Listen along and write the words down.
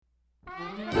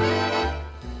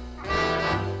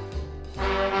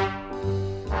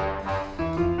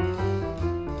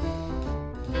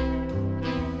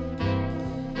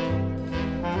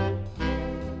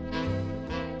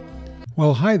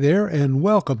Well, hi there, and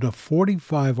welcome to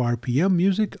 45 RPM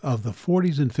music of the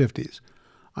 40s and 50s.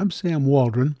 I'm Sam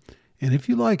Waldron, and if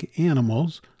you like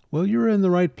animals, well, you're in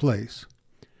the right place.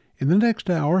 In the next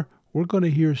hour, we're going to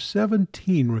hear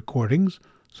 17 recordings,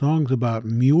 songs about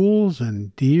mules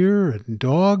and deer and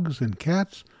dogs and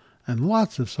cats, and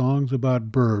lots of songs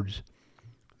about birds.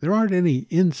 There aren't any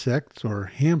insects or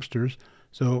hamsters,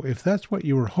 so if that's what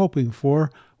you were hoping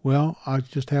for, well, I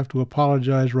just have to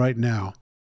apologize right now.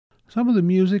 Some of the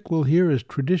music we'll hear is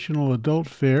traditional adult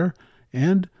fare,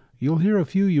 and you'll hear a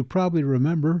few you probably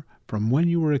remember from when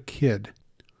you were a kid.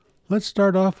 Let's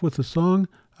start off with a song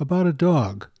about a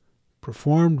dog,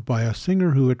 performed by a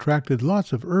singer who attracted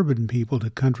lots of urban people to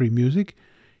country music.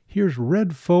 Here's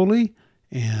Red Foley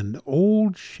and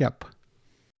Old Shep.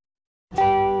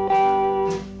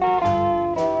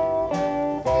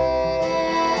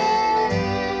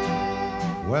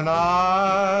 When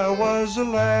I was a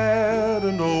lad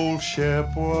and old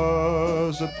Shep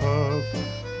was a pup,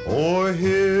 o'er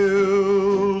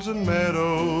hills and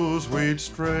meadows we'd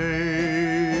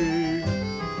stray.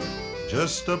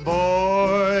 Just a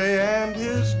boy and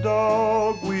his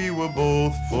dog, we were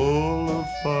both full of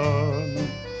fun.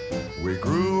 We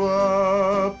grew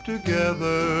up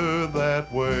together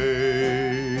that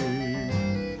way.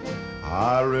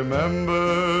 I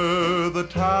remember the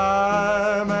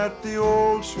time at the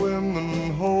old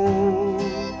swimming hole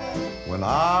when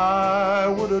I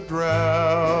would have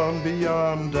drowned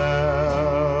beyond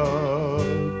doubt.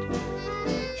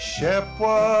 Shep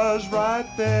was right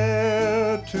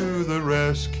there, to the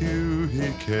rescue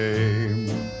he came.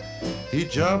 He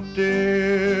jumped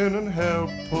in and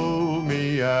helped pull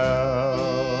me out.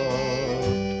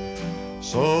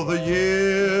 So the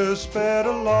years sped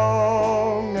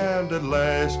along, and at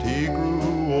last he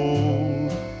grew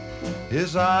old.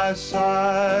 His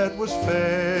eyesight was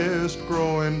fast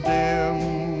growing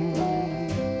dim.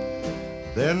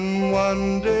 Then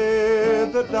one day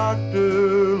the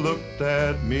doctor looked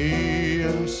at me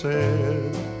and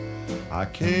said, I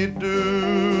can't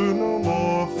do no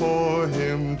more for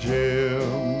him,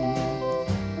 Jim.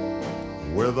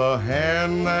 With a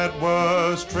hand that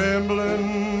was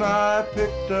trembling, I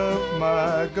picked up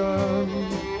my gun.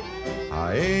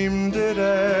 I aimed it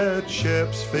at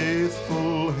Shep's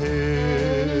faithful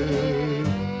head.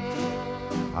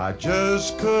 I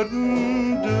just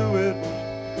couldn't do it.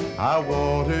 I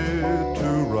wanted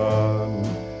to run,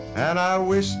 and I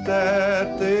wished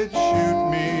that they'd shoot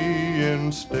me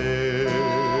instead.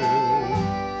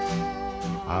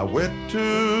 I went to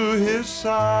his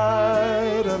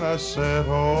side and I sat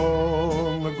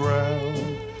on the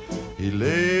ground. He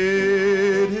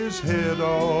laid his head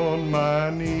on my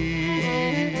knee.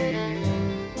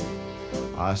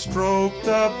 I stroked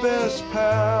the best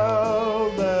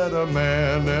pal that a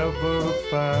man ever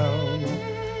found.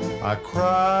 I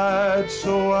cried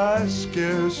so I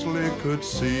scarcely could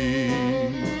see.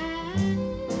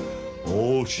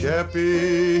 Old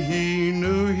Sheppy, he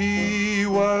knew he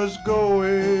was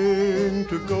going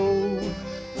to go,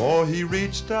 for he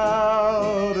reached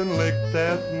out and licked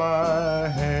at my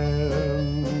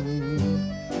hand.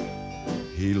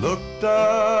 He looked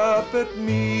up at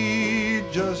me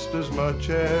just as much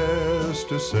as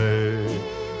to say,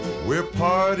 we're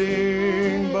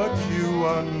parting, but you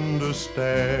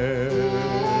understand.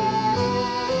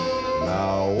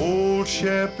 Now old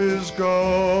Shep is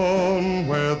gone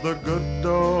where the good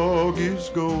doggies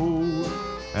go,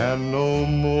 and no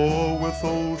more with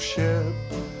old Shep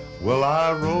will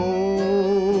I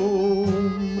roam.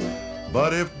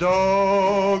 But if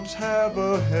dogs have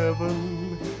a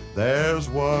heaven, there's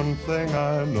one thing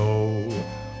I know,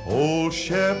 old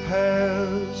Shep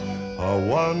has a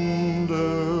wonderful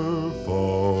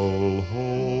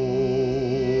home.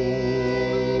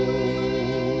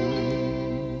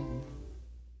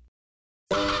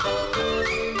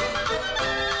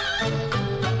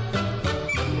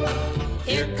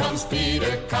 Here comes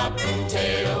Peter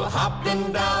Cottontail,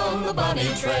 hopping down the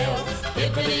bunny trail.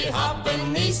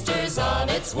 Hippity-hopping, Easter's on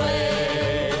its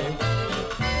way.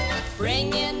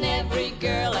 Bringing every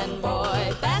girl and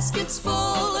boy baskets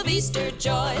full of Easter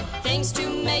joy, things to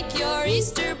make your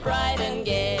Easter bright and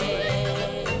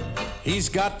gay. He's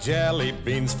got jelly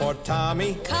beans for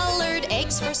Tommy, colored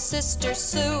eggs for Sister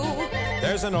Sue,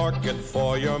 there's an orchid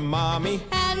for your mommy,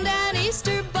 and an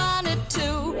Easter bonnet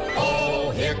too.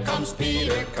 Oh, here comes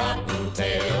Peter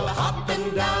Cottontail,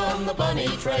 hopping down the bunny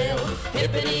trail.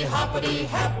 Hippity-hoppity,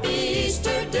 happy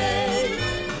Easter day.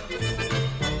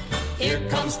 Here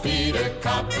comes Peter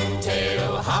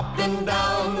Cottontail, hopping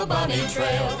down the bunny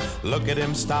trail. Look at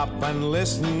him stop and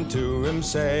listen to him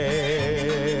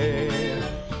say,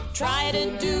 try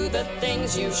to do the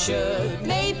things you should.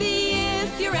 Maybe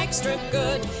if you're extra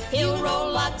good, he'll roll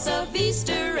lots of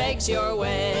Easter eggs your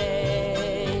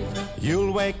way.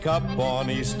 you'll wake up on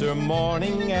Easter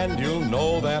morning and you'll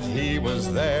know that he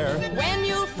was there. When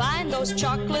you'll find those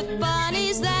chocolate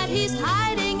bunnies that he's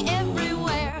hiding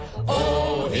everywhere.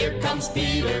 Oh, here comes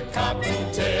Peter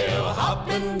Cottontail,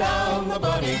 hopping down the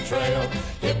bunny trail.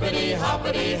 Hippity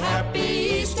hoppity, happy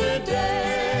Easter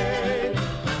day.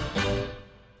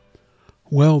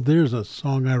 Well, there's a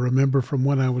song I remember from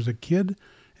when I was a kid,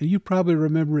 and you probably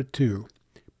remember it too.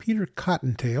 Peter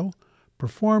Cottontail,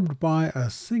 performed by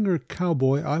a singer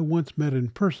cowboy I once met in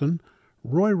person,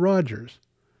 Roy Rogers,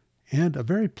 and a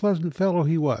very pleasant fellow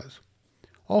he was.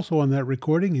 Also on that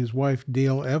recording, his wife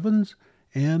Dale Evans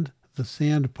and the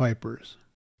Sandpipers.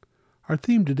 Our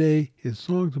theme today is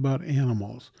songs about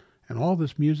animals, and all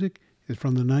this music is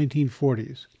from the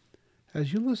 1940s.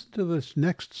 As you listen to this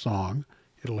next song,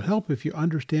 it'll help if you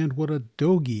understand what a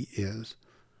dogie is.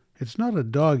 It's not a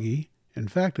doggy. In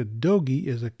fact, a dogie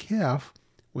is a calf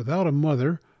without a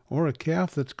mother or a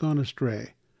calf that's gone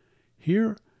astray.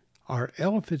 Here are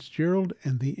Ella Fitzgerald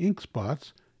and the Ink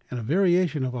Spots and a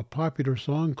variation of a popular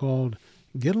song called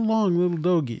Get Along Little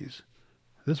Dogies.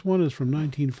 This one is from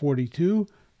 1942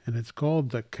 and it's called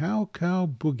the Cow Cow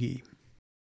Boogie.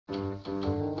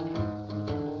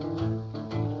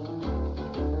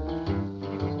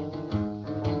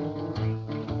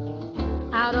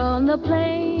 Out on the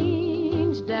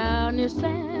plains down near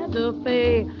Santa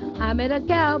Fe, I met a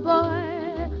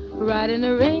cowboy riding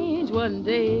the range one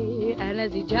day, and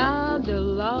as he jogged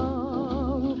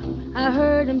along, I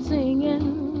heard him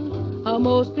singing a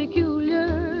most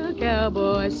peculiar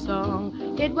cowboy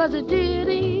song. It was a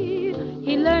ditty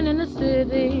he learned in the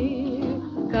city.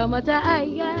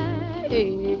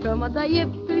 Come-a-ta-ay-ay,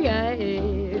 come-a-ta-yip-yay.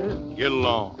 Get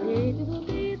along.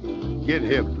 Get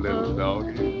hip, little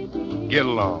dog. Get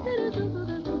along.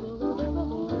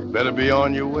 Better be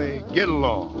on your way. Get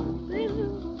along.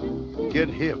 Get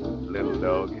hip, little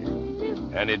doggy.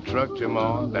 And he trucked him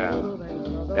on down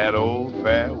that old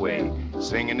fairway,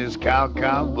 singing his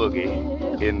cow-cow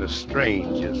boogie in the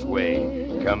strangest way.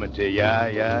 Coming to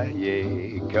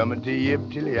ya-ya-yay, coming to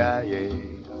yip-till-ya-yay.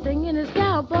 Singing his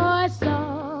cowboy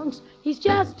songs, he's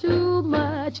just too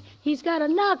much. He's got a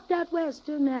knocked out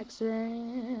western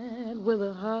accent with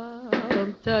a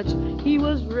Harlem touch. He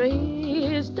was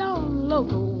raised on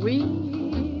local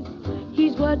weed.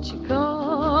 He's what you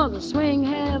call a swing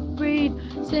half-breed,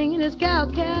 singing his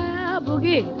cow-cow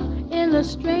boogie in the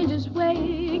strangest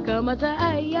way.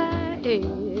 Come-a-ta-ay-ay,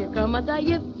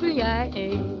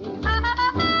 come-a-ta-yip-yay.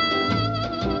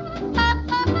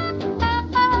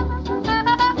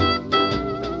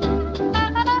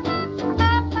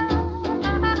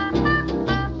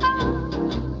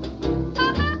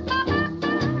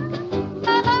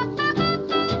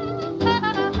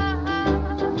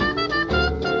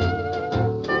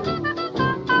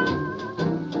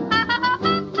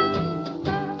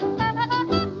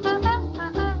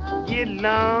 Get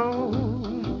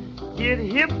long, get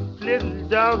hip, little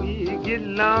doggy, get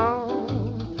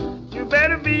long. You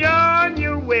better be on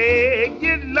your way.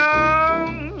 Get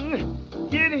long,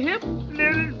 get hip,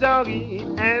 little doggy,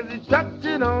 as he trucked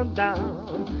it on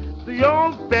down the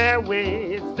old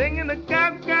fairway, singing the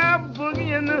cow-cow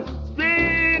boogie in the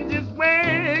strangest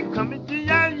way. Coming to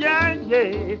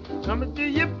ya-ya-yay, coming to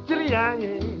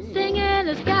yip-to-ya-yay. Singing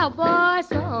his cowboy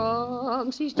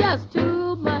songs, he's just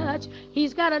too much.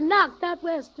 He's got a knocked out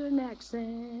western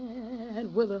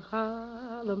accent with a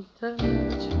Harlem touch.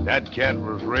 That cat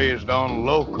was raised on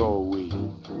loco weed.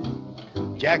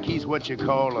 Jackie's what you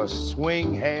call a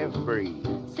swing half-breed.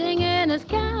 Singing his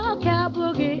cow-cow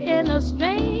boogie in the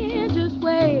strangest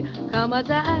way.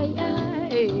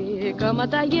 Come-a-ta-ay-ay,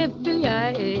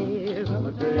 come-a-ta-yip-yay.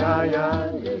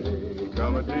 Come-a-ta-ya-ya-yay,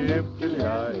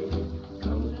 come-a-ta-yip-till-ya-yay.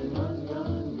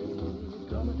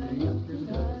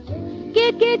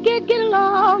 Get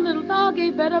along, little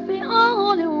doggy, better be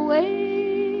on your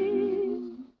way.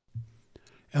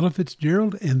 Ella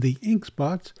Fitzgerald and the Ink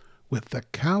Spots with the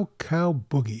Cow Cow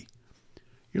Boogie.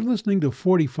 You're listening to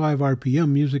 45 RPM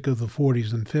music of the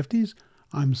 40s and 50s.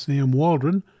 I'm Sam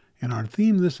Waldron, and our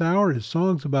theme this hour is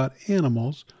songs about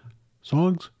animals,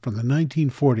 songs from the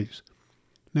 1940s.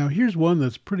 Now here's one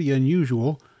that's pretty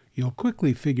unusual. You'll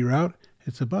quickly figure out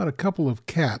it's about a couple of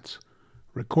cats.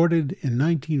 Recorded in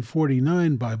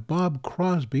 1949 by Bob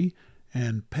Crosby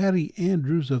and Patty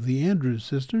Andrews of the Andrews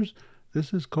Sisters,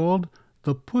 this is called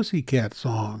the Pussycat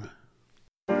Song.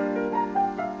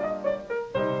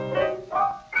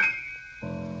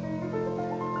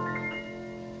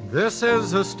 This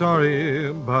is a story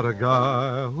about a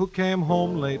guy who came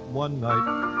home late one night.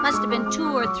 Must have been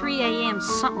 2 or 3 a.m.,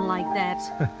 something like that.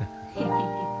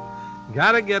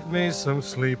 Gotta get me some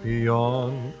sleepy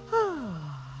yawn.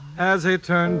 As he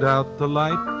turned out the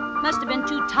light, Must have been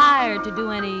too tired to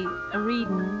do any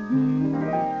reading.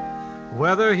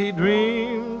 whether he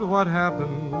dreamed what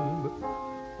happened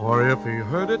or if he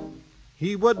heard it,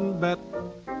 he wouldn't bet.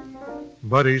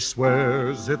 But he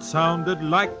swears it sounded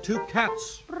like 2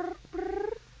 cats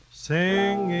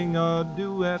singing a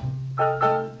duet.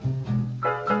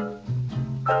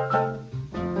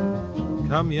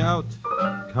 Come out,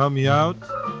 come out,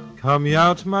 come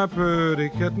out, my pretty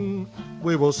kitten.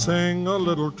 We will sing a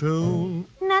little tune.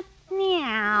 Nut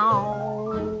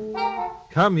meow.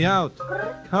 Come out,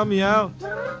 come out,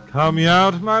 come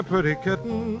out, my pretty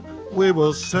kitten. We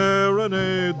will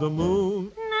serenade the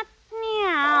moon. Nut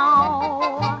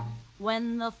meow.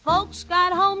 When the folks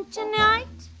got home tonight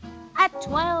at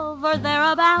 12 or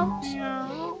thereabout,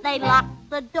 they locked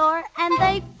the door and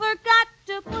they forgot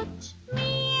to put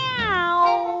me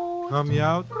out. Come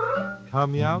out,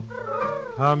 come out,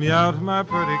 come out, my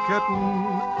pretty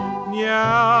kitten.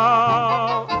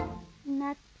 Meow.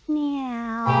 Nut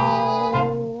meow.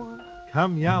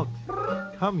 Come out,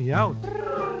 come out,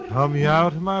 come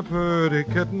out, my pretty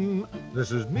kitten.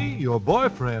 This is me, your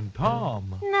boyfriend,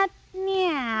 Tom. Nut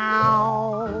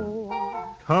meow.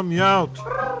 Come out,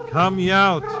 come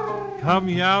out, come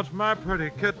out, my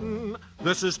pretty kitten.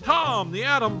 This is Tom, the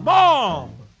atom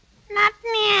bomb. Nut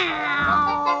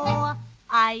meow.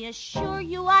 I assure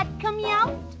you I'd come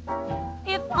out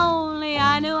if only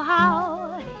I knew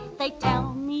how. They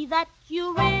tell me that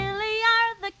you really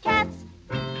are the cat's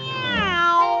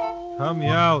meow. Come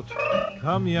out,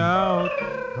 come out,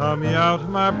 come out,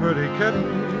 my pretty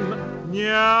kitten.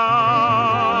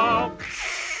 Meow.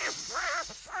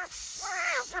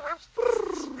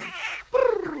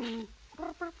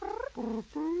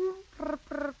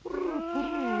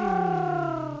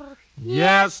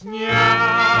 Yes,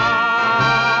 meow.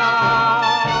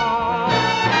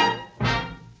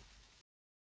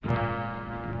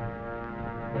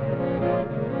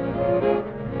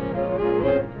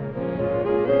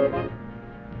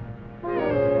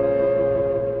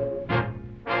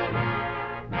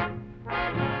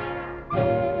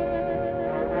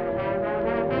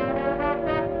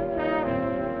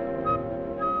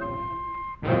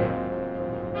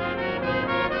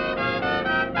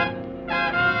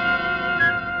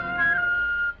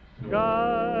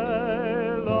 Skylark,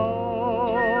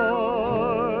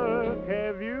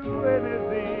 have you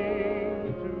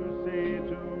anything to say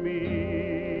to me?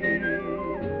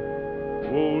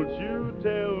 Won't you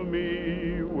tell me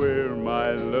where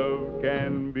my love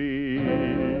can be?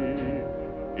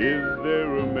 Is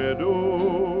there a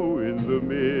meadow in the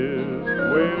mist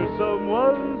where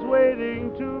someone's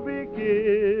waiting to be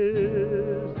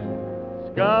kissed?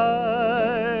 Skylark,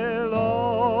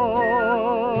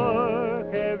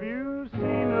 have you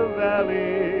seen a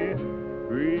valley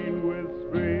green with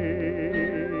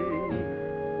spring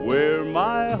where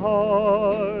my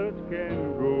heart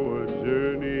can go a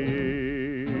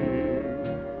journeying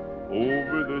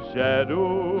over the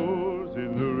shadows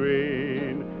in the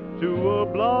rain to a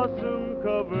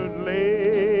blossom-covered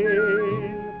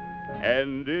lane?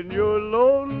 And in your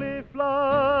lonely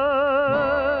flight,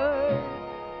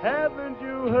 haven't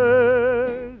you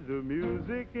heard the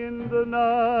music in the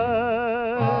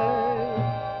night?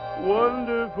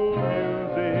 Wonderful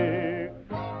music,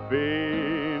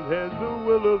 faint as the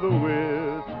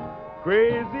will-o'-the-wisp,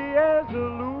 crazy as a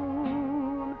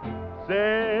loon,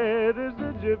 sad as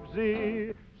the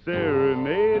gypsy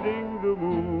serenading the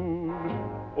moon.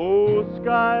 Oh,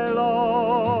 Skylark,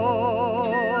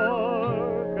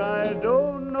 I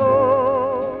don't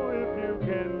know if you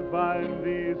can find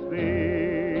these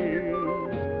things,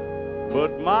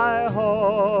 but my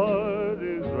heart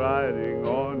is riding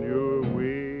on your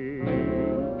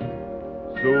wings.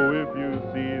 So if you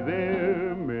see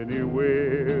them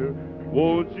anywhere,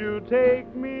 won't you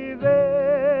take me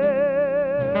there?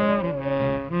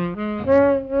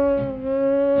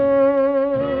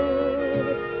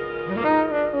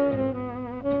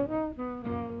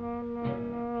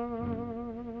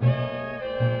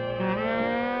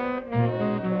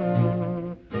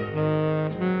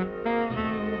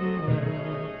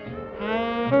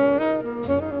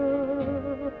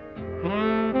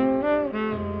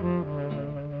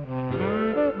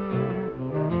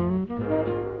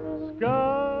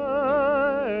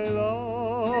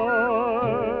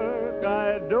 Skylark,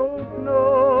 I don't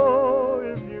know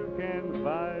if you can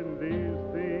find these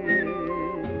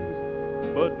things,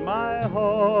 but my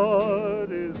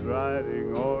heart is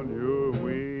riding on your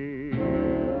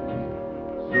wings.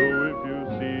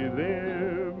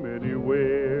 them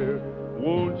anywhere.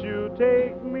 Won't you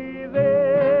take me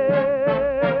there?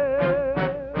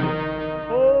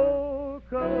 Oh,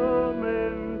 come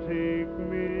and take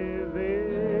me there.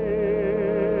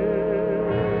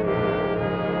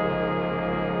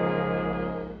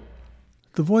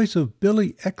 The voice of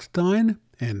Billy Eckstine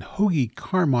and Hoagie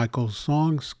Carmichael's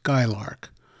song Skylark.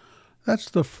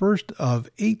 That's the first of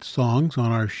 8 songs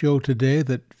on our show today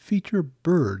that feature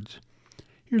birds.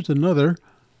 Here's another,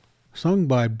 sung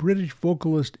by British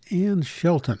vocalist Anne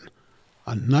Shelton.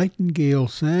 A Nightingale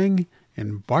Sang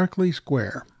in Berkeley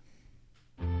Square.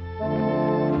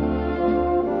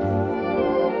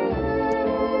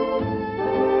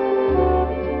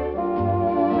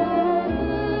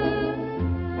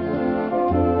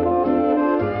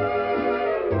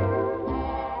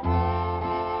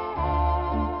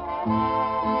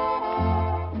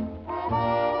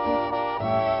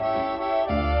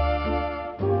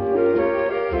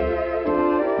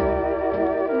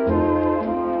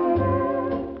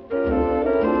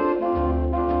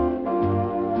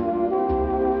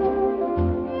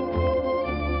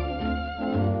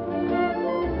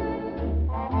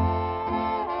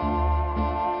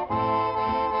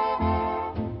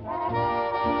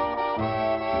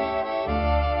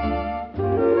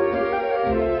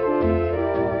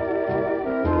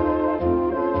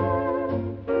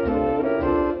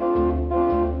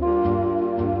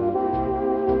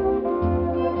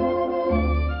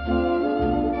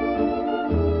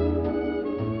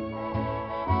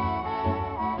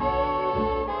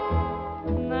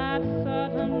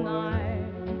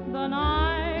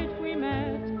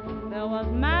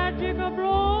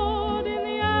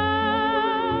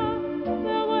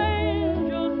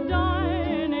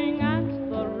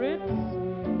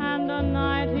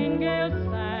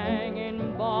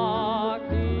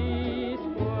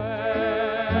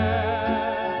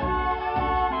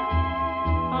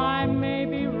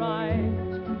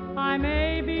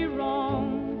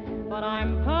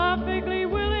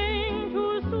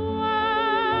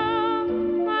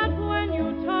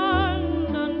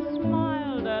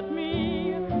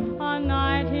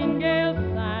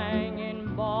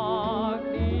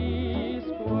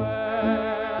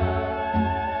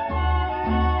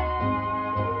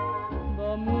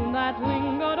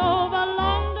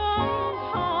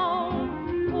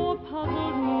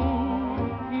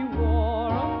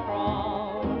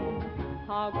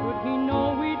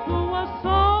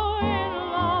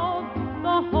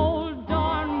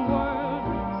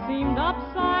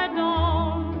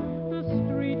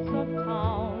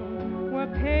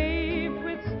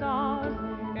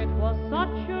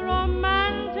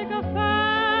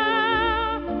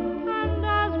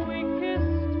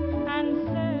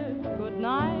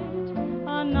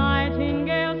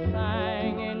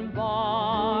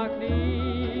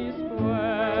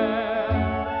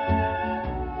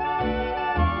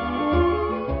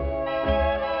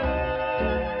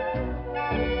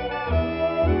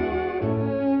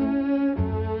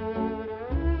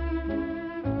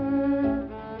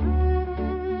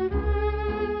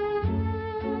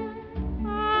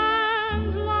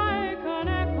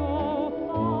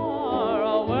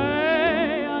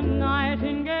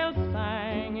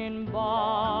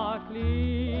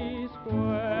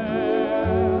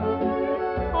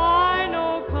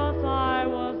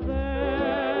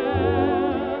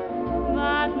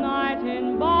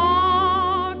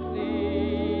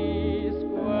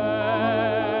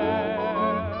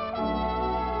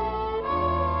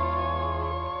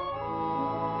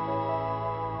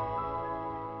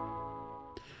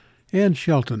 Anne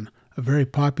Shelton, a very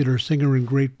popular singer in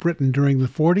Great Britain during the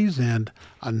 40s, and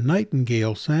A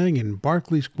Nightingale Sang in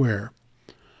Berkeley Square.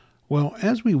 Well,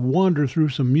 as we wander through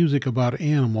some music about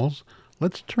animals,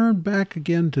 let's turn back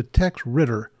again to Tex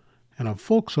Ritter and a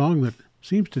folk song that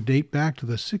seems to date back to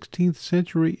the 16th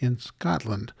century in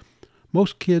Scotland.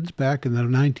 Most kids back in the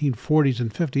 1940s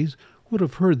and 50s would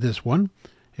have heard this one.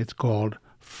 It's called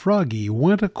Froggy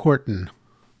Went A-Courtin'.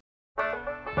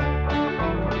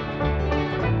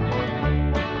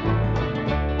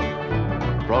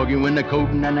 Froggy went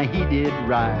a-courtin' and he did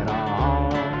right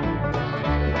on.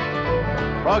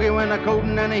 Froggy went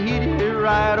a-courtin' and he did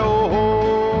right,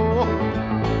 oh.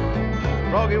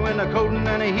 Froggy went a-courtin'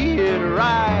 and he did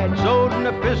right, holding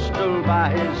a pistol by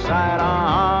his side,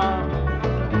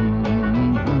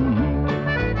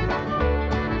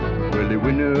 Well, he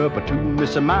went up to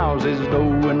Miss Mouse's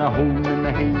door and a hole in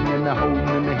the hay and a hole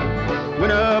in the hay.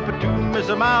 Went up to Miss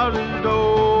Mouse's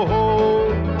door.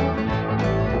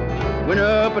 Went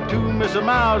up to Miss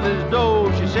Mouse's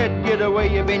door. She said, "Get away,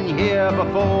 you've been here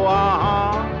before."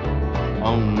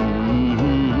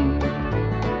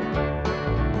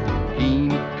 He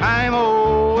time,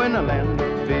 oh, in the land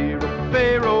of Pharaoh,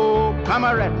 Pharaoh. Come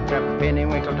a rat trap, penny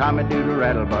winkle, Tommy Doodle,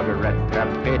 rattlebug, a rat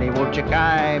trap, penny, won't you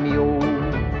carry me, oh?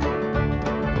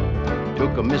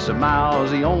 Took a Mr.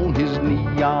 Mousy on his knee,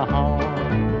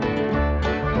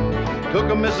 Took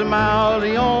a Mr.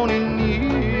 Mousy on his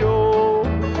knee, oh.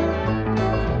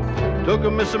 Took a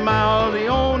Mr. Mousy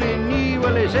on his knee.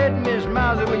 Well, he said, Miss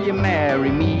Mousy, will you marry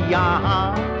me,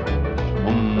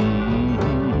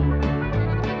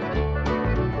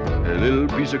 A little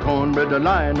piece of cornbread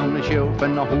lying on the shelf,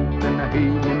 and a hole in the hay,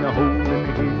 and a hole in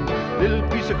the hay. Little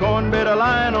piece of cornbread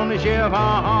lying on the shelf,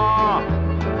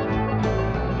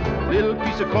 Little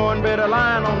piece of cornbread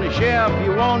lying on the shelf.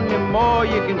 You want any more,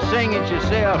 you can sing it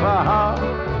yourself,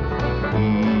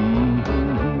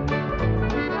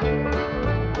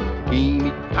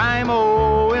 Teeny time,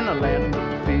 oh, in the land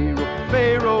of Pharaoh,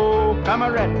 Pharaoh. Come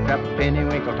a rat trap, penny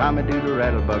winkle, Tommy Doodle,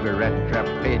 rattlebug, a rat trap,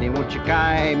 penny, won't you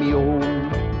carry me, oh?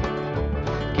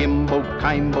 Kimbo,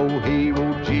 Kimbo,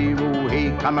 hero, Jiro,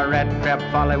 hey, come a rat trap,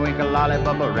 folly winkle,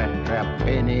 lollipop, a rat trap,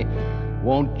 penny,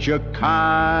 won't you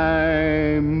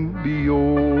climb me,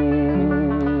 oh?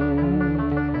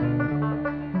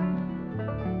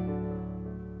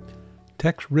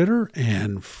 Tex Ritter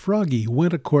and Froggy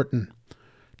went a-courtin'.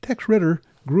 Tex Ritter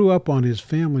grew up on his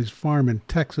family's farm in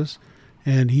Texas,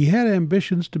 and he had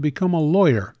ambitions to become a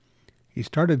lawyer. He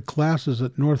started classes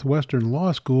at Northwestern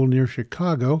Law School near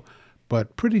Chicago,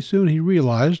 but pretty soon he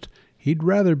realized he'd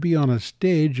rather be on a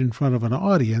stage in front of an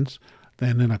audience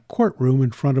than in a courtroom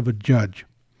in front of a judge.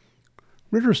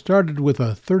 Ritter started with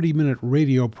a 30-minute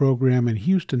radio program in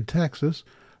Houston, Texas,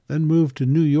 then moved to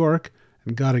New York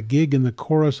and got a gig in the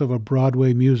chorus of a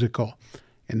Broadway musical.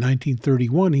 In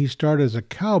 1931, he starred as a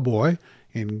cowboy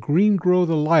in Green Grow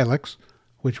the Lilacs,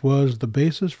 which was the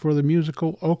basis for the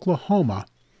musical Oklahoma.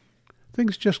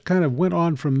 Things just kind of went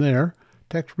on from there.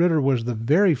 Tex Ritter was the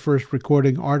very first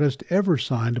recording artist ever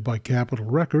signed by Capitol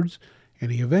Records, and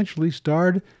he eventually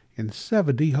starred in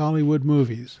 70 Hollywood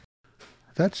movies.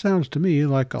 That sounds to me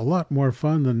like a lot more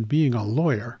fun than being a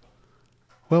lawyer.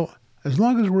 Well, as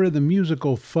long as we're in the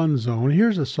musical fun zone,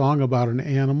 here's a song about an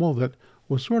animal that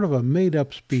was sort of a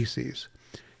made-up species.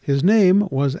 His name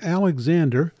was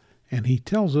Alexander, and he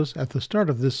tells us at the start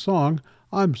of this song,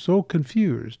 I'm so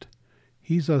confused.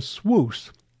 He's a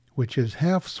swoose, which is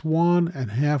half swan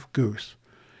and half goose.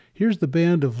 Here's the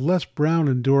band of Les Brown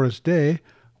and Doris Day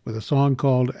with a song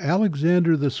called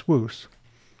Alexander the Swoose.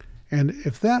 And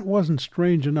if that wasn't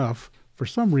strange enough, for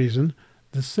some reason,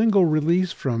 the single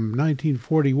release from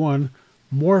 1941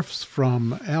 morphs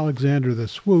from Alexander the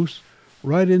Swoose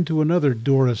right into another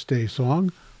Doris Day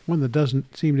song, one that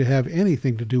doesn't seem to have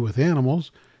anything to do with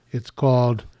animals. It's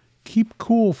called Keep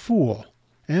Cool Fool,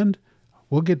 and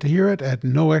we'll get to hear it at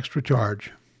no extra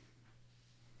charge.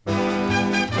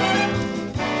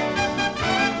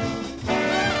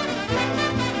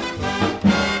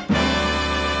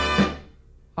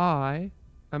 I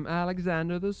am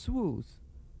Alexander the Swoose,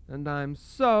 and I'm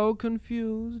so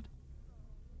confused.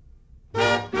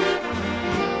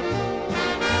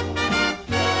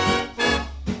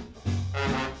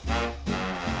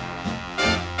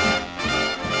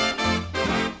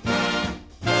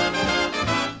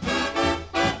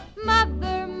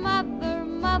 Mother, mother,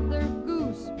 mother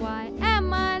goose, why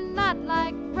am I not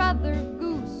like brother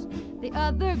goose? The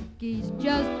other geese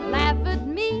just laugh at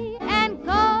me and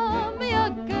call me a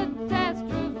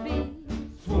catastrophe.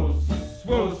 Swoose,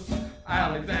 swoose,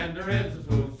 Alexander is a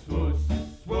swoose, swoose,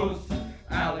 swoose.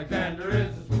 Alexander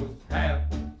is a swoose, half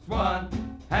swan,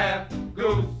 half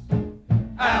goose.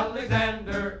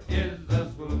 Alexander is a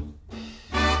swoose.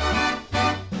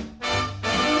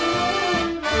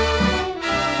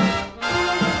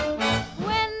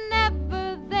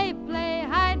 Whenever they play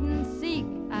hide and seek,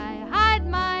 I hide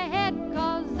my head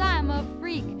 'cause I'm a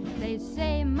freak. They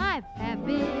say my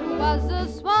pappy was a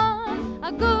swan,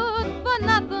 a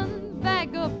good-for-nothing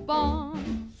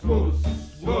vagabond. Swoose,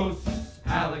 swoose,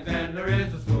 Alexander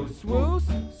is a swoose. Swoose,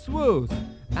 swoose.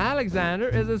 Alexander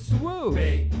is a swoose.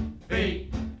 Big,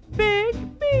 big, Big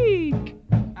beak.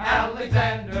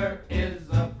 Alexander is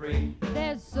a freak.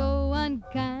 They're so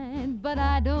unkind, but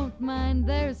I don't mind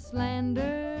their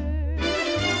slander.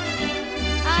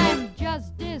 I'm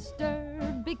just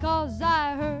disturbed because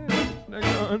I heard. They're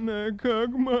gonna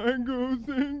cook my goose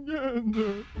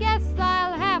together. Guess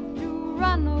I'll have to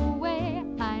run away.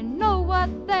 I know what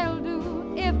they'll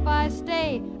do if I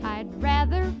stay. I'd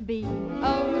rather be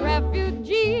a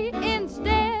refugee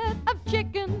instead of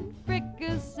chicken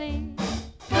fricassee.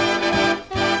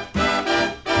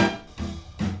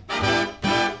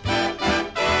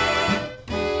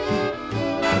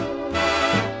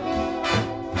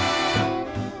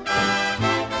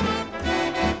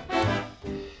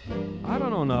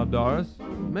 Now, Doris,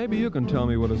 maybe you can tell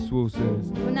me what a swoosh is.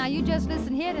 Well, now you just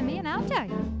listen here to me and I'll tell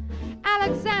you.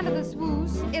 Alexander the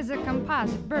swoosh is a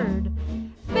composite bird,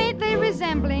 faintly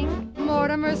resembling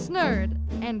Mortimer Snurd,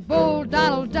 and bold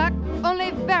Donald Duck only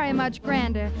very much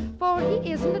grander, for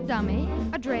he isn't a dummy,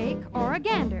 a drake, or a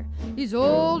gander. He's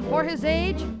old for his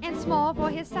age and small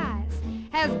for his size,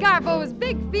 has Garbo's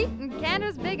big feet and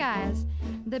Cantor's big eyes,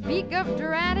 the beak of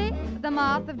Durante, the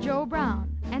mouth of Joe Brown,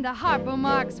 and a Harpo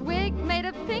Marx wig made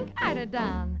of pink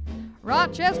eiderdown.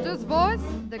 Rochester's voice,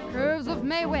 the curves of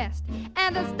Mae West,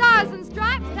 and the stars and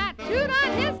stripes tattooed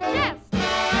on his chest.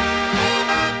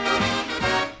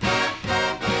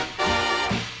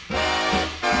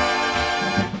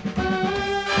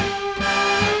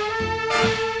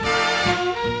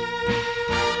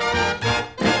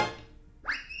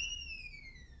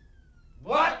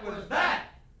 What was that?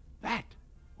 That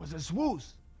was a swoosh.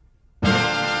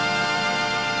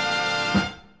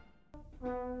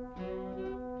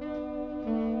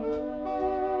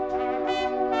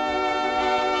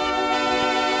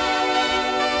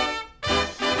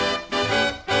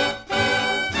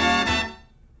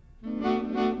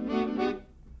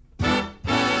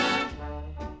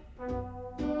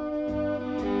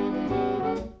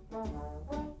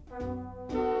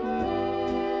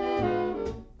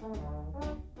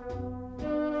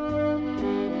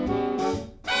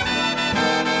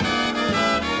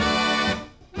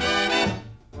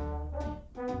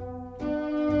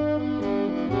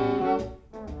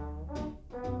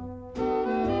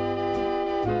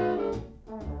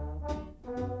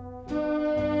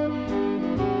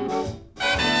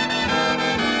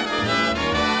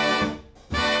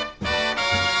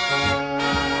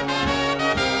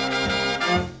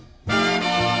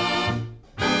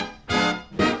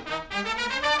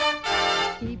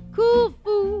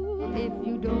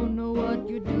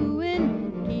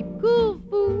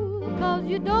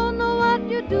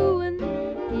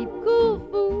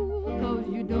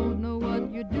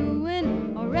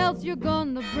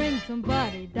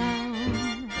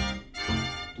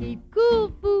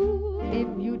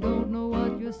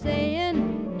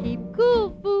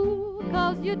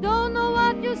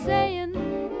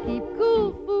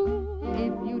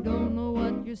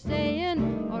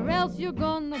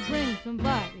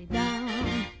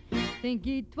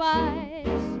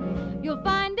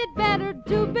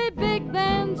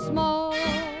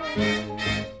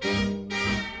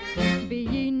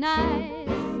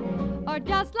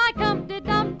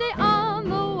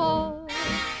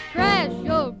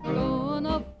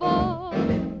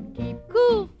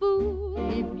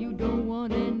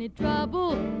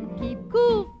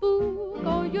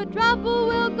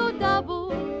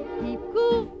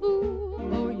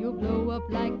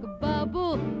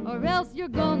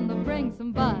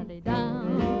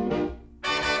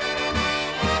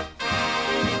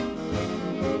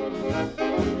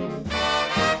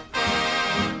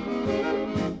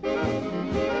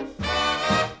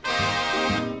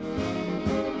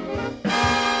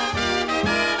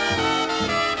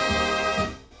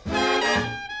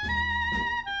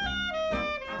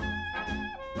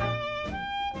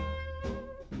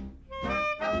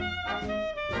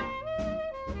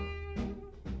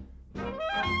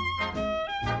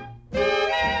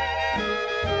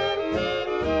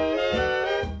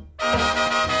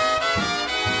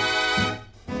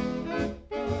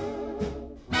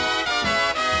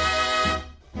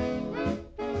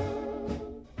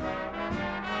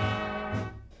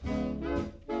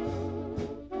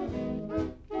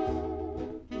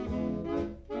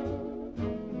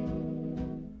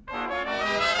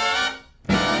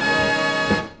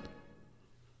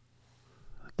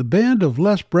 The band of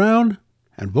Les Brown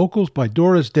and vocals by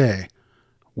Doris Day,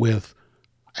 with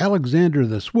Alexander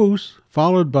the Swoosh,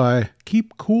 followed by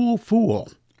Keep Cool Fool.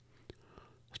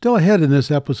 Still ahead in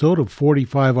this episode of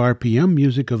 45 RPM,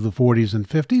 music of the 40s and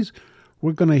 50s,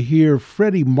 we're going to hear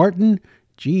Freddie Martin,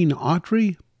 Gene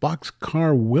Autry,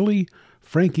 Boxcar Willie,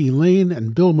 Frankie Lane,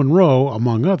 and Bill Monroe,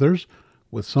 among others,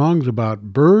 with songs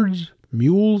about birds,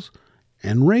 mules,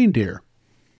 and reindeer.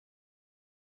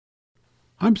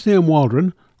 I'm Sam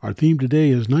Waldron. Our theme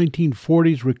today is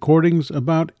 1940s recordings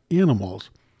about animals.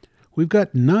 We've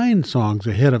got 9 songs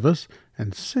ahead of us,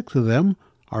 and 6 of them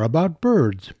are about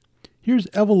birds. Here's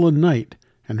Evelyn Knight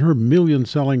and her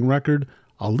million-selling record,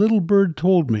 A Little Bird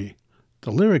Told Me.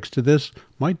 The lyrics to this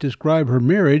might describe her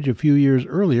marriage a few years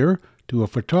earlier to a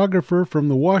photographer from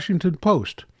the Washington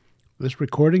Post. This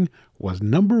recording was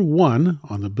number 1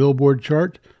 on the Billboard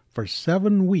chart for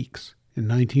 7 weeks in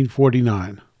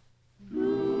 1949.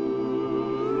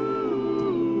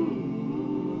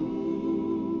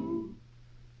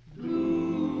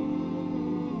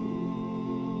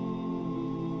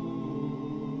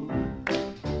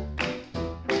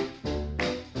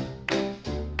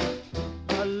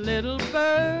 little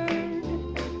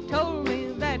bird told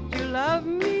me that you love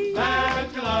me.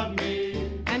 That you love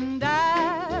me. And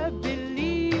I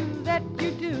believe that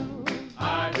you do.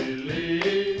 I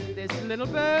believe. This little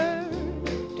bird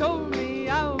told me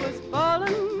I was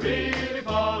falling. Really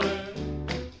falling.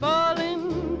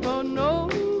 Falling for no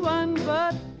one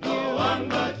but you. No one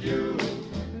but you.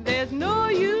 There's no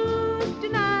use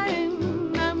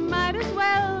denying, I might as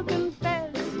well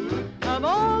confess. Of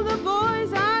all the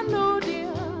boys I know,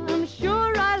 dear, I'm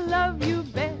sure I love you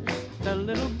best. The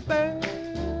little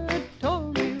bird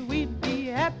told me we'd be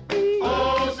happy.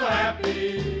 Oh, so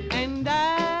happy. And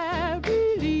I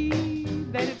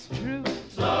believe that it's true.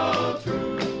 So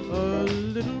true. A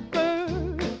little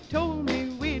bird told me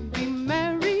we'd be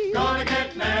married. Gonna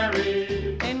get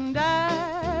married. And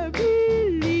I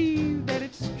believe that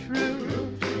it's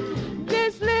true.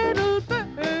 This little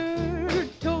bird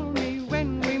told me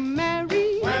when we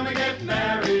marry, When we get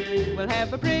married, we'll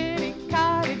have a pretty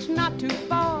cottage not too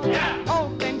far. Yeah. All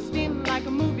fenced in like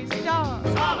a movie star.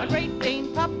 Solid. A Great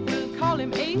Dane pup, we'll call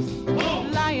him Ace.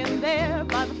 Boom. Lying there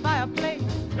by the fireplace.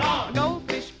 Gone. A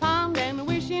goldfish pond and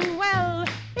wishing well.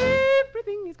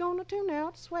 Everything is gonna turn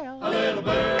out swell. a little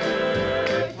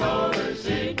bird told her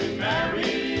she'd be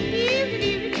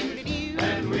married.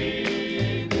 And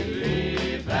we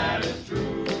believe that is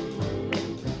true.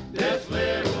 This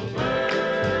little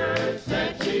bird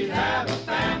said she'd have a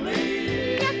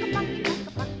family.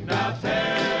 Now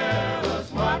tell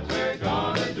us what we're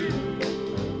gonna do.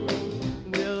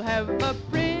 We'll have a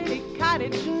pretty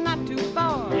cottage not too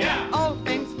far. Yeah. All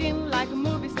fenced in like a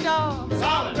movie star.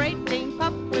 Solid. Great Dane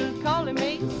pup, we'll call him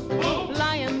Ace. Boom.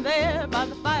 Lying there by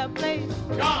the fireplace.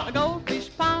 Gone. A goldfish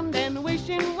pond and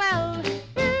wishing well.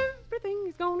 Everything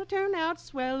is gonna turn out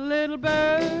swell. Little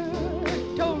bird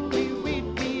told me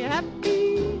we'd be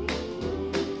happy.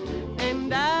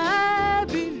 And I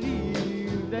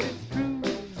believe that it's true.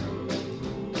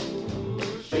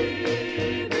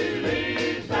 She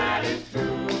believes that it's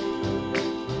true.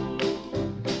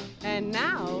 And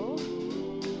now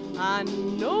I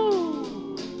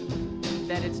know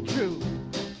that it's true.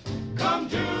 Come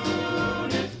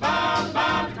June, it's bound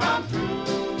to come true.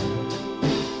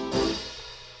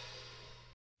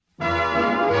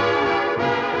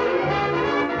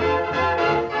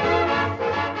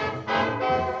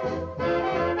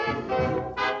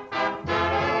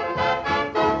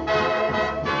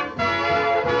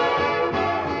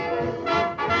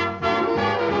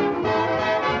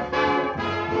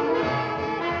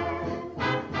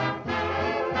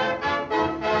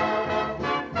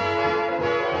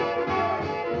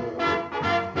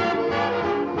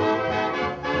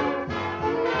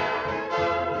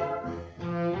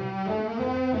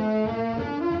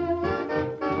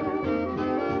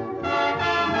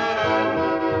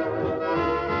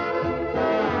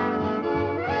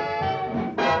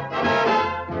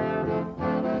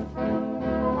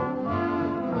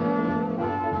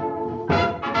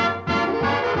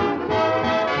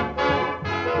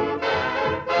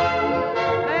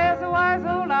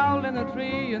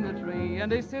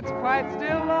 And he sits quite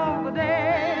still all the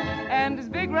day, and his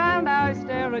big round eyes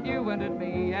stare at you and at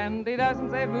me, and he doesn't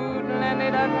say boodle, and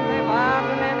he doesn't say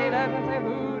waddle, and he doesn't say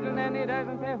boodle, and he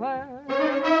doesn't say what.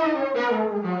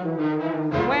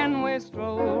 When we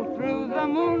stroll through the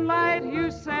moonlight, you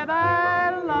said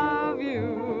I love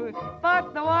you,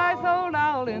 but the wise old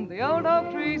owl in the old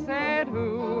oak tree said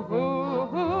hoo, hoo,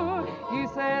 hoo. You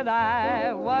said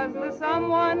I was the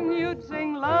someone you'd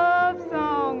sing love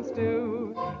songs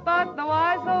to, but the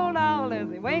wise old owl, as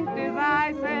he winked his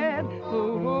eye, said,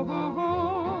 hoo, hoo, hoo,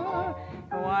 hoo.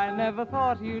 Oh, I never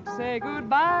thought you'd say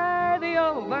goodbye. The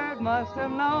old bird must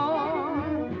have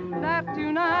known that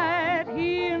tonight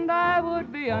he and I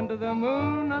would be under the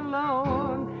moon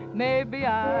alone. Maybe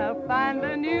I'll find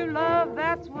a new love,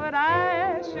 that's what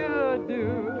I should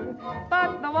do.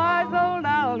 But the wise old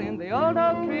owl in the old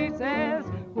oak tree says,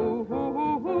 hoo, hoo,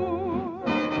 hoo, hoo.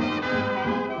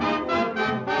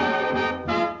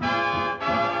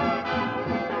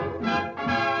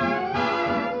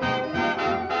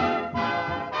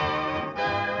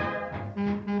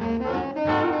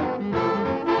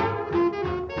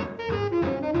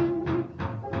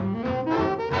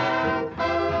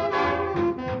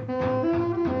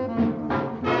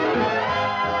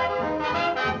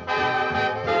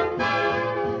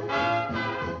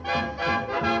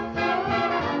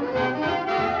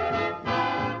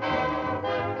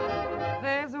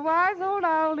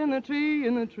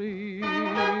 In the tree,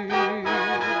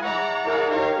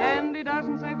 and he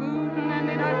doesn't say boodin', and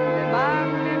he doesn't say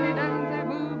bobbin', and he doesn't say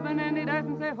boobin', and he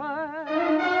doesn't say what.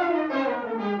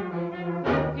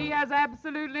 He has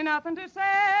absolutely nothing to say.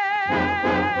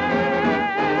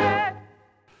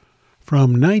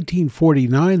 From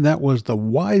 1949, that was The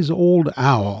Wise Old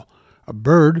Owl, a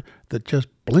bird that just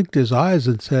blinked his eyes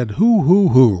and said, "Hoo, hoo,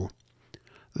 hoo."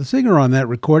 The singer on that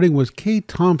recording was Kay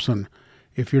Thompson.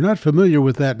 If you're not familiar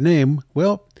with that name,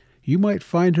 well, you might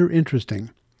find her interesting.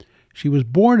 She was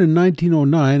born in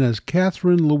 1909 as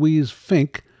Catherine Louise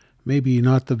Fink, maybe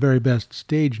not the very best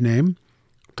stage name.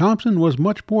 Thompson was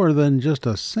much more than just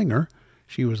a singer.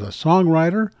 She was a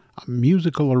songwriter, a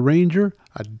musical arranger,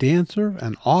 a dancer,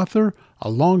 an author, a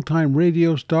longtime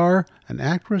radio star, an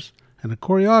actress, and a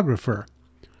choreographer.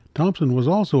 Thompson was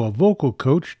also a vocal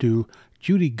coach to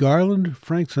Judy Garland,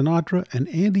 Frank Sinatra, and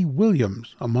Andy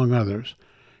Williams, among others.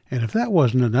 And if that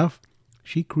wasn't enough,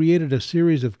 she created a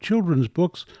series of children's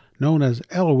books known as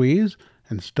Eloise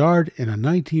and starred in a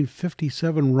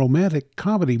 1957 romantic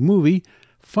comedy movie,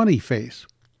 Funny Face.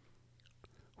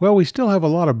 Well, we still have a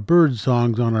lot of bird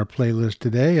songs on our playlist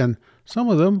today, and some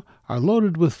of them are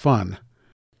loaded with fun.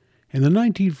 In the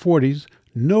 1940s,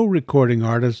 no recording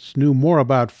artists knew more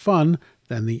about fun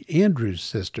than the Andrews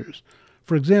Sisters.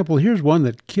 For example, here's one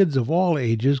that kids of all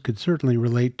ages could certainly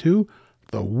relate to,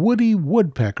 the Woody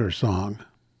Woodpecker song.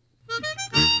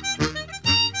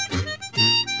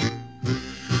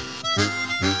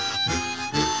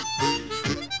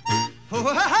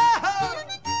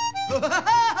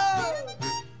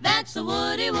 That's the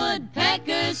Woody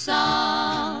Woodpecker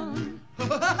song.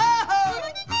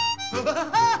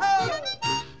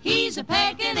 He's a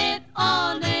pecking it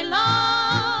all day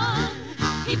long.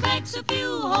 He pecks a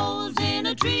few holes in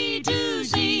a tree to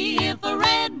see if a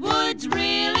redwood's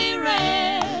really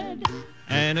red.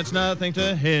 And it's nothing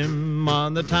to him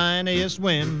on the tiniest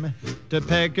whim to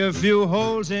peck a few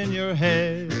holes in your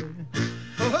head.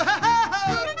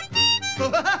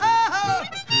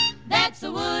 That's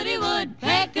the Woody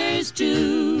Woodpecker's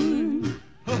tune.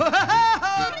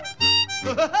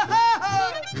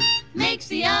 Makes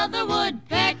the other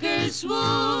woodpeckers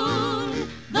swoon.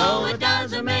 Though it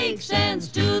doesn't make sense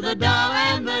to the doll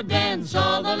and the dance,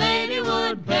 all the lady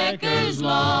woodpeckers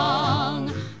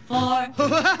long for.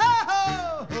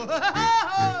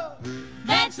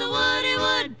 That's the Woody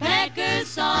Woodpecker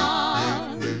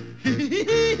song.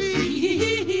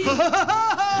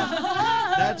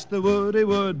 That's the Woody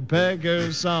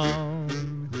Woodpecker song.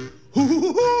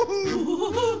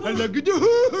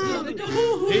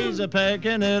 He's a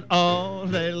pecking it all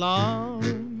day long.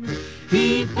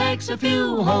 He pecks a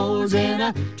few holes in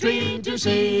a tree to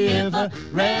see if a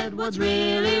redwood's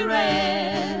really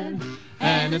red.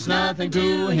 And it's nothing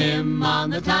to him on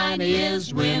the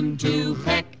tiniest whim to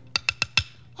peck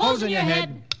holes in your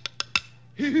head.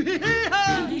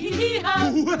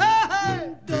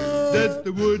 That's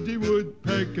the Woody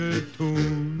Woodpecker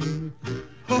tune.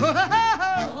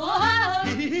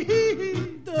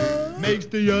 Makes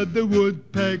the other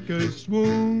woodpecker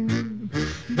swoon.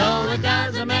 Though it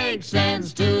doesn't make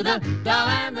sense to the doll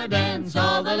and the dance,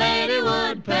 all the lady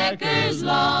woodpeckers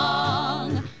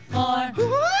long for.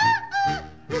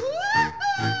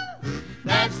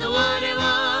 That's the Woody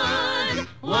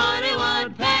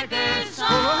Woodpecker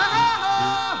song.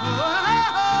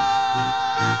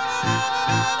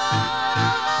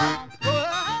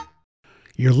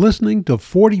 You're listening to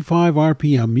 45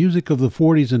 RPM, music of the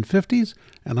 40s and 50s,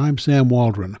 and I'm Sam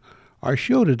Waldron. Our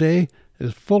show today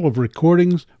is full of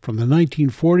recordings from the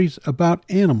 1940s about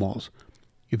animals.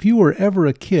 If you were ever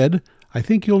a kid, I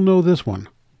think you'll know this one.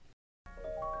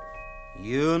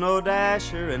 You know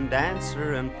Dasher and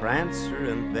Dancer and Prancer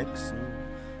and Vixen,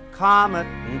 Comet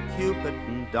and Cupid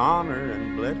and Donner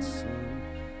and Blitzen.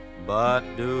 But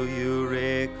do you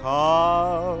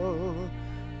recall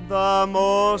the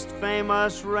most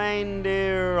famous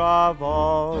reindeer of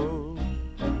all?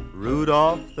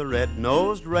 Rudolph the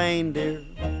red-nosed reindeer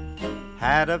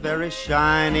had a very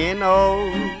shiny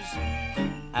nose,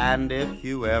 and if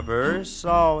you ever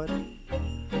saw it,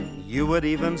 you would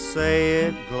even say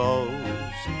it glows.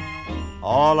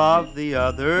 All of the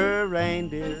other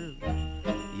reindeer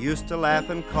used to laugh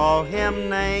and call him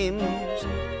names.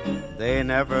 They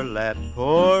never let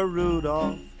poor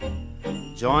Rudolph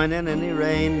join in any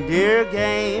reindeer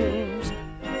games.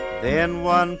 Then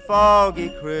one foggy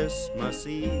Christmas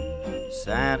Eve,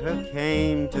 Santa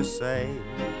came to say,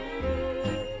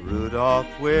 Rudolph,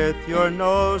 with your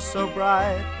nose so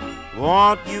bright,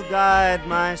 won't you guide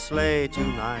my sleigh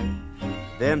tonight?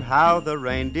 Then how the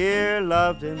reindeer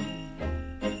loved him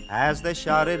as they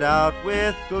shouted out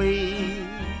with glee,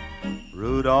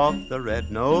 Rudolph the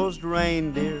red-nosed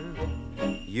reindeer,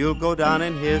 you'll go down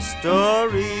in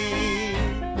history.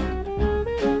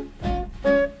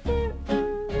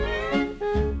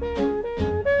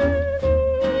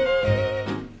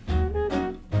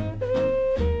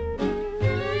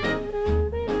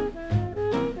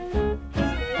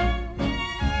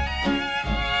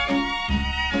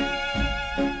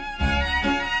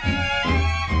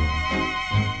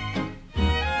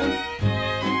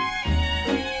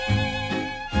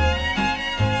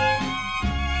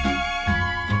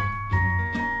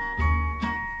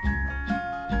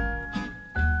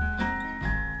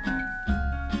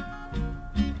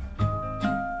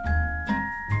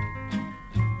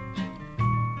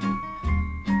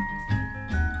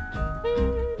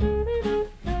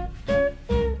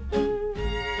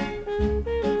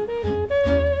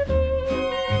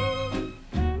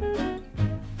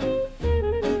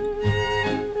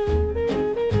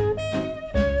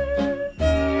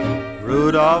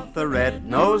 Rudolph the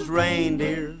red-nosed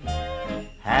reindeer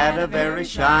had a very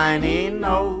shiny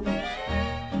nose,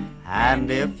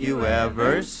 and if you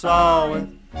ever saw it,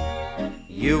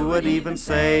 you would even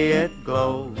say it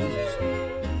glows.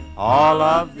 All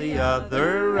of the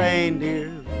other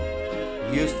reindeer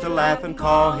used to laugh and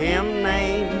call him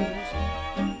names.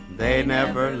 They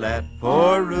never let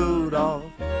poor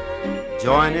Rudolph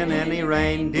join in any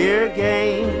reindeer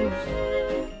games.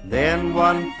 Then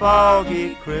one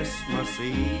foggy Christmas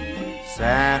Eve,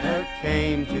 Santa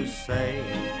came to say,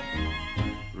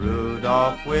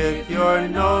 Rudolph, with your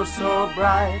nose so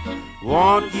bright,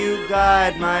 won't you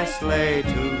guide my sleigh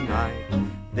tonight?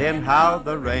 Then how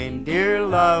the reindeer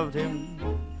loved him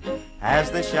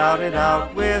as they shouted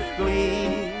out with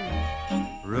glee,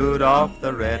 Rudolph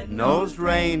the red-nosed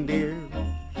reindeer,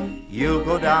 you'll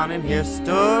go down in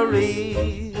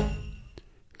history.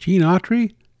 Gene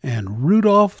Autry and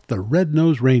Rudolph the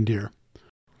Red-Nosed Reindeer.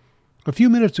 A few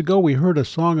minutes ago we heard a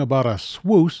song about a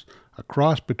swoose, a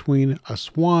cross between a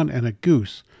swan and a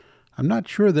goose. I'm not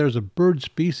sure there's a bird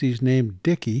species named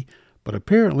Dickie, but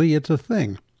apparently it's a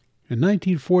thing. In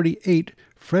 1948,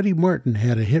 Freddie Martin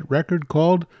had a hit record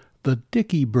called The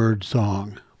Dickie Bird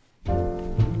Song.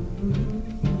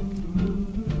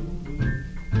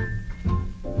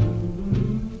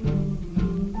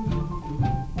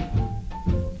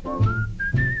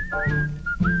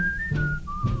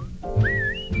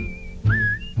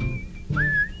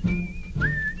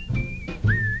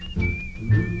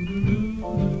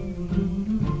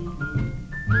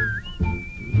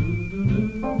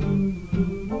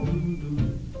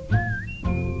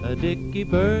 A dicky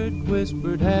bird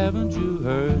whispered, haven't you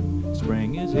heard?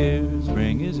 Spring is here,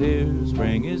 spring is here,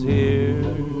 spring is here.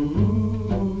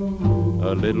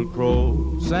 A little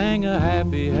crow sang a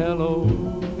happy hello,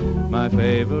 my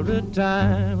favorite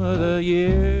time of the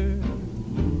year.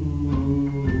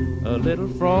 A little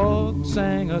frog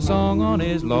sang a song on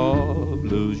his log,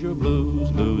 lose your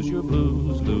blues, lose your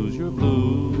blues, lose your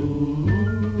blues.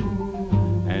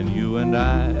 And you and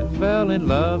I fell in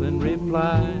love and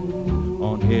replied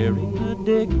on hearing the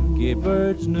dicky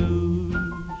bird's news.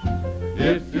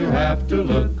 If you have to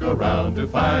look around to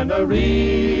find a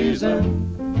reason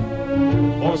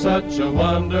for such a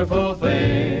wonderful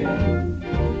thing,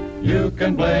 you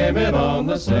can blame it on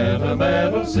the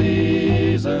sentimental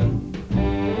season.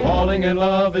 Falling in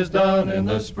love is done in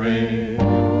the spring.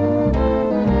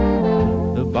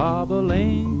 The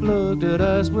bobolink looked at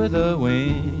us with a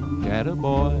wink, at a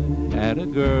boy, at a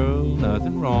girl,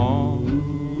 nothing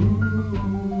wrong.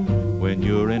 When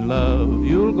you're in love,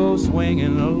 you'll go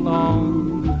swinging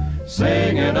along,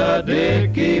 singing a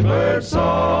dicky bird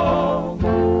song.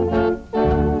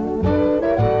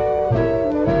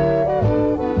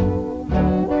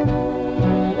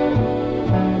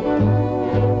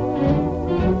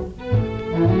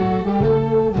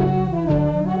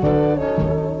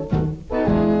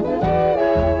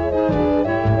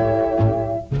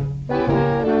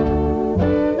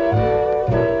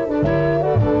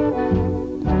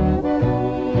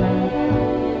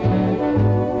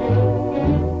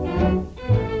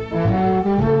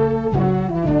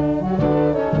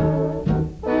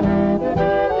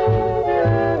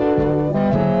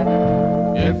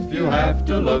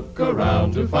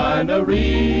 To find a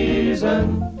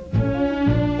reason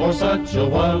for such a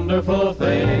wonderful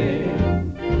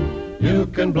thing, you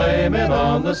can blame it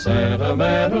on the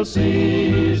sentimental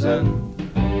season.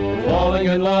 Falling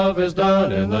in love is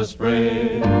done in the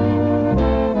spring.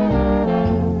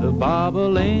 The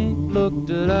bobolink looked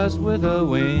at us with a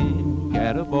wink,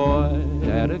 at a boy,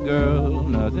 at a girl,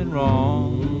 nothing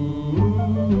wrong.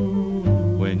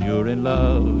 When you're in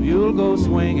love, you'll go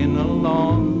swinging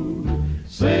along,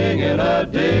 singing a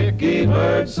dicky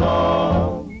bird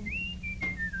song.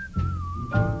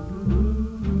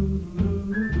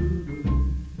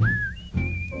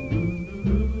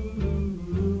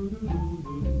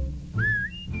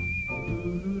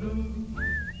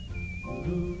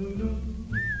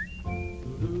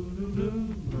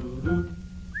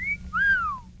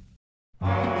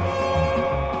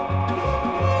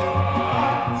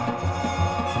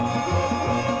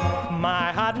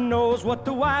 Knows what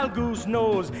the wild goose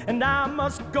knows, and I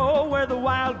must go where the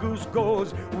wild goose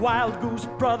goes. Wild goose,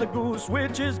 brother goose,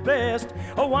 which is best,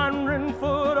 a wandering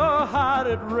foot or heart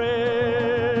at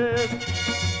rest?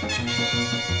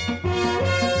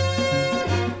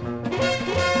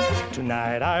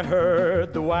 Tonight I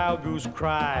heard the wild goose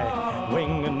cry,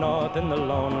 winging north in the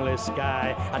lonely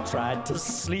sky. I tried to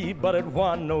sleep, but it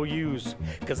wasn't no use,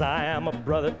 'cause I am a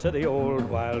brother to the old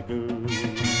wild goose.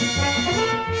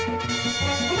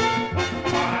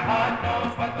 My heart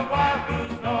knows what the wild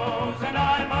goose knows, and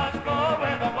I must go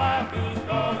where the wild goose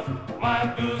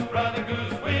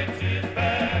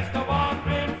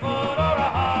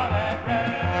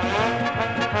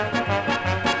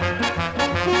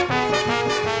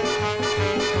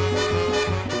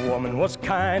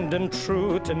kind and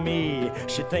true to me.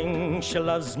 She thinks she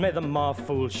loves me, the more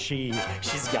fool she.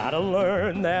 She's gotta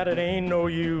learn that it ain't no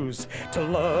use to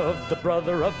love the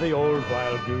brother of the old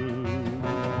wild goose.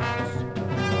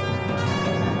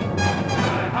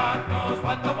 My heart knows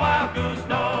what the wild goose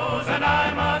knows, and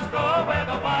I must go where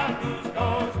the wild goose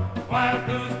goes. Wild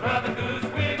goose, brother goose,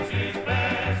 which is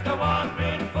best, a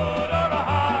wandering foot or a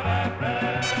heart at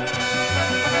rest?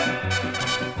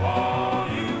 Oh,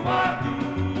 you wild goose.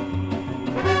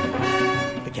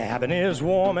 The cabin is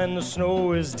warm and the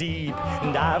snow is deep,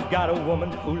 and I've got a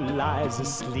woman who lies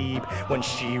asleep. When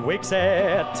she wakes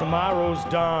at tomorrow's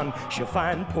dawn, she'll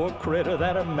find, poor critter,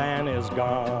 that her man is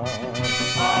gone.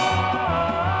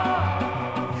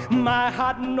 My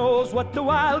heart knows what the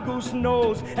wild goose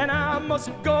knows, and I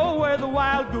must go where the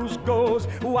wild goose goes.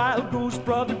 Wild goose,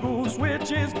 brother goose,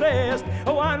 which is best?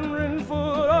 A wandering foot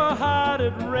or a heart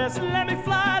at rest? Let me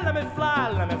fly, let me fly,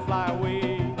 let me fly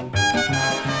away.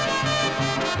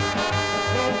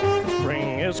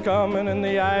 Spring is coming and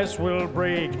the ice will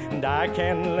break, and I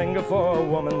can linger for a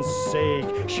woman's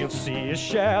sake. She'll see a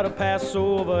shadow pass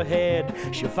overhead,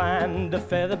 she'll find a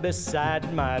feather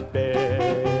beside my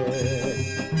bed.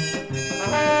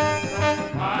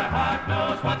 My heart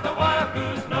knows what the wild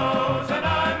goose knows, and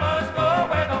I must go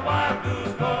where the wild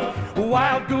goose goes.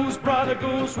 Wild goose, brother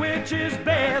goose, which is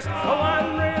best? A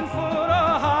wandering foot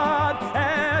or heart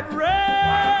at rest?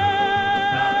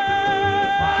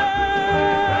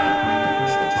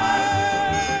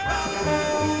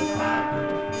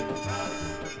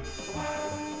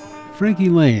 Frankie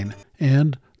Laine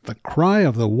and The Cry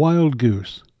of the Wild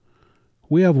Goose.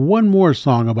 We have one more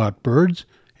song about birds,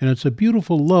 and it's a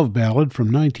beautiful love ballad from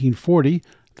 1940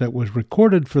 that was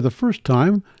recorded for the first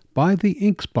time by the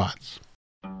Ink Spots.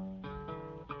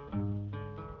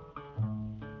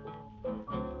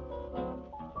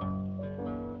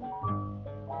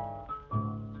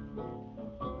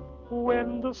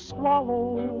 When the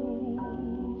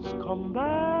swallows come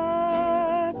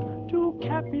back to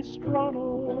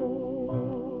Capistrano,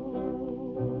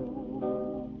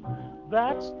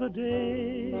 that's the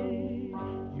day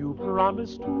you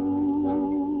promised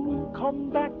to come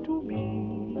back to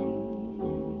me.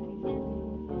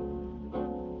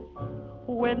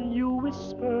 When you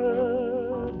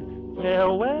whispered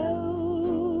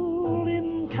farewell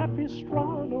in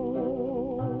Capistrano,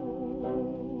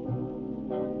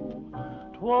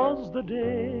 'twas the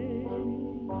day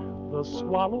the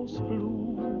swallows flew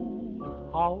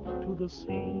out to the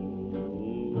sea.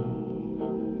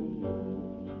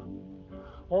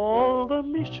 All the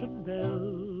mission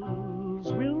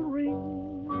bells will ring,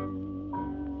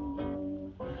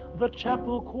 the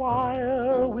chapel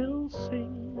choir will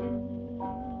sing,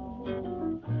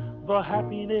 the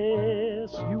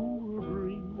happiness you'll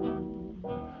bring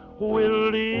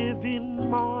will live in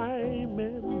my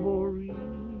memory.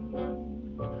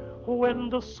 When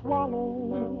the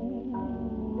swallows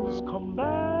come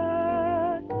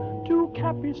back to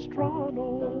Capistrano,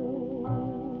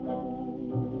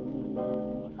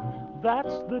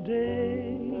 that's the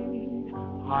day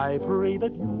I pray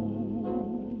that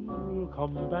you'll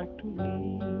come back to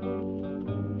me.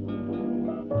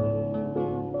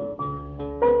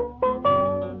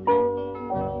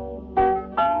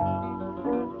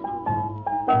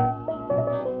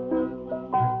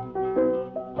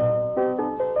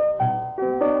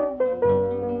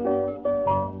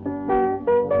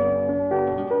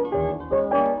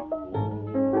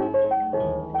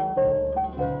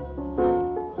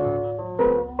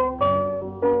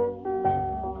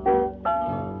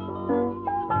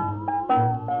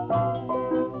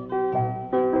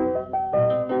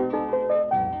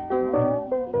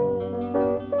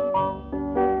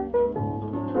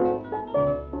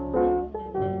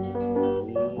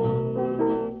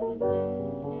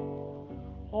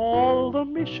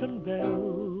 Mission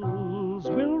bells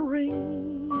will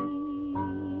ring,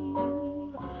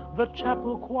 the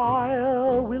chapel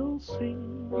choir will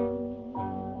sing,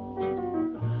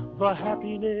 the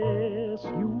happiness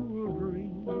you'll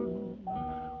bring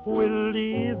will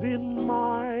live in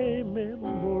my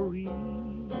memory.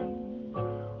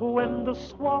 When the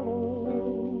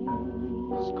swallows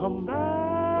come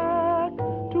back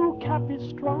to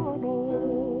Capistrano,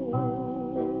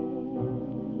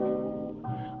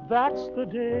 that's the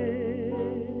day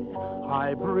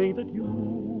I pray that you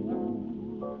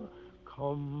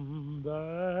come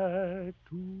back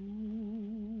to me.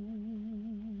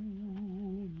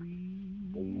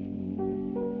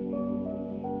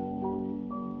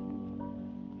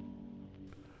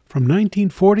 From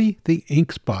 1940, the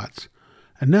Ink Spots.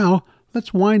 And now,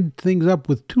 let's wind things up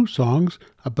with two songs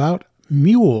about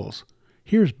mules.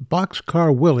 Here's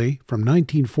Boxcar Willie from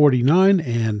 1949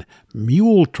 and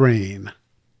Mule Train.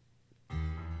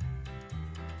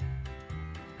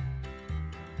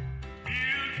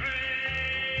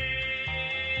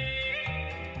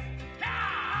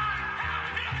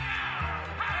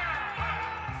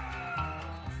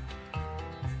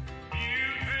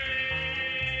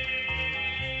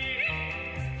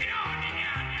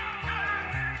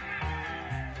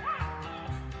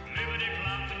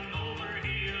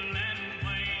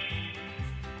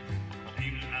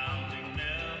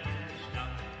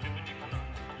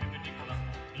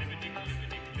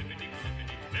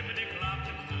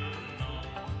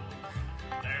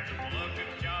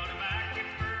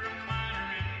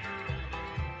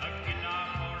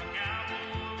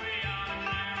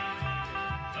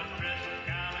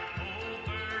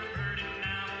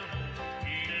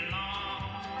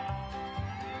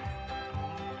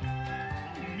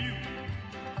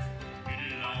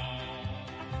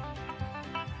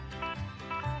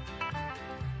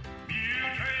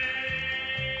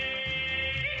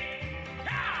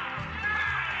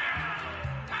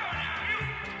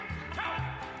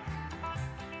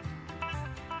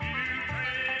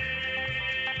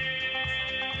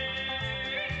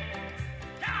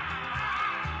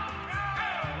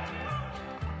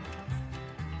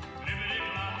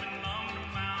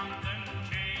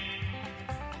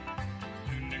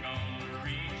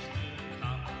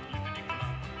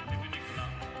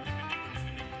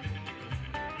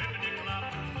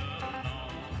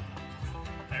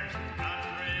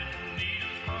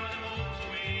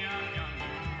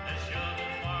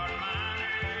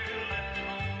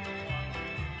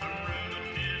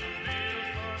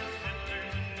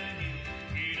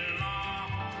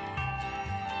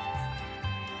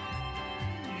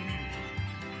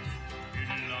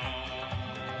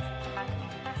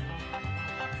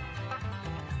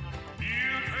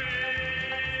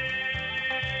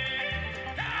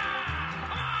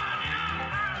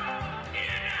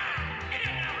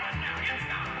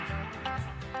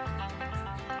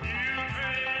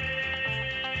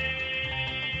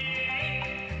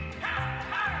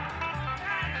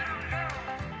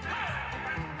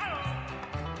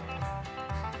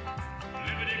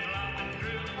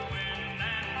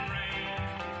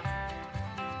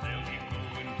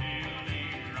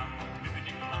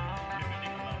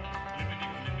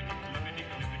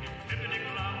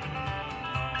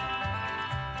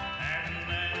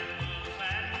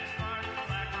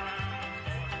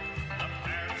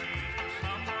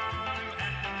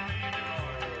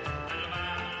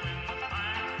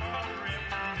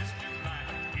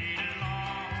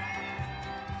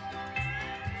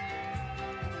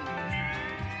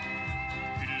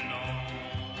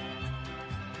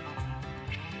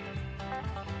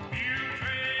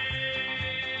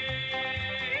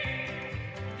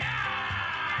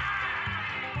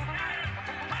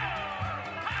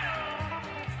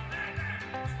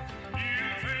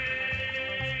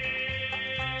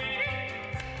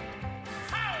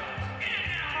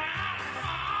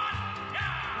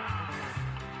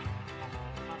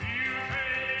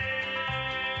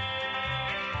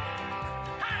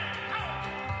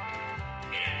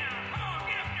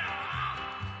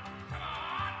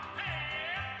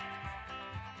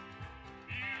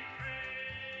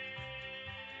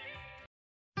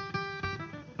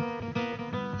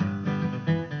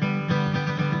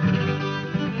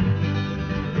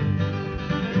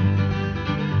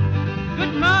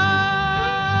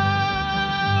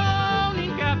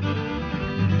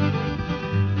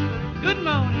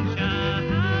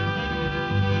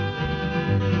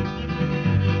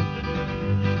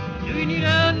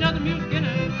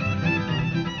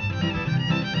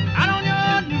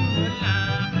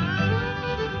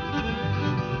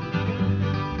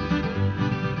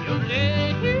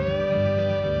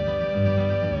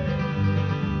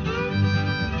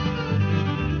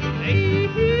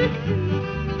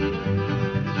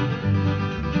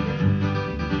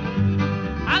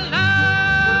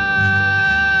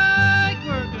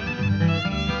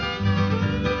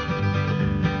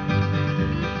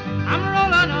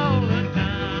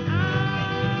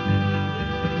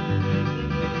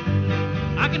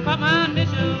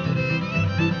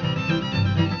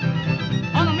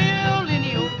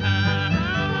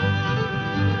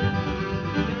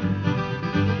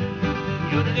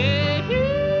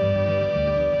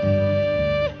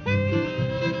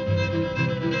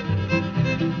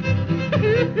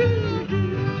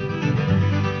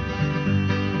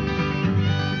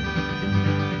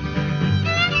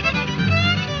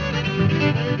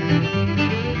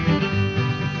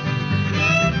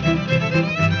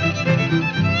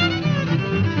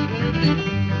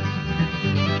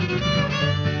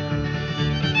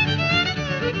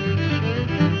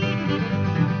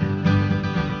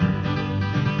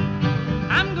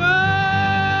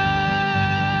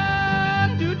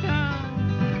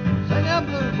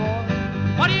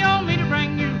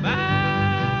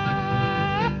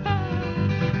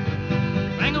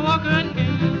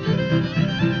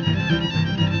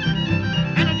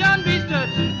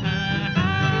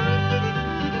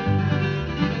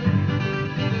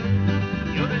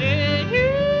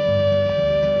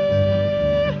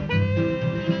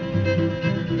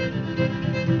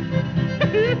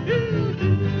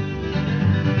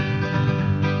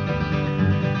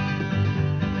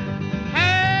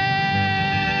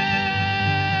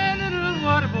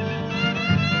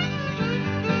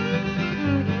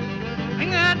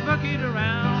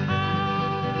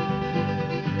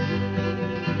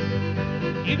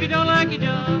 If you don't like your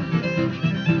job,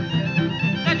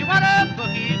 that you want to book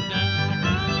it down.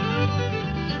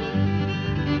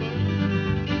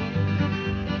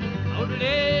 Oh,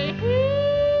 today.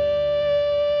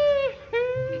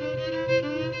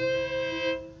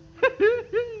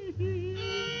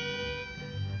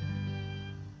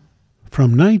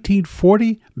 From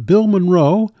 1940, Bill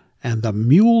Monroe and the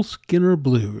Mule Skinner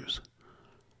Blues.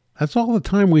 That's all the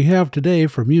time we have today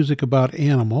for music about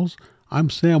animals. I'm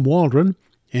Sam Waldron,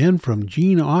 and from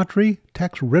Gene Autry,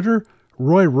 Tex Ritter,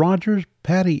 Roy Rogers,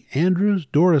 Patty Andrews,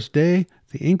 Doris Day,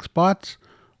 the Ink Spots,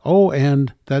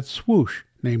 and that swoosh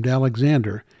named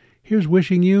Alexander. Here's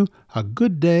wishing you a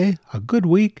good day, a good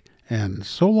week, and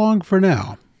so long for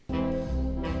now.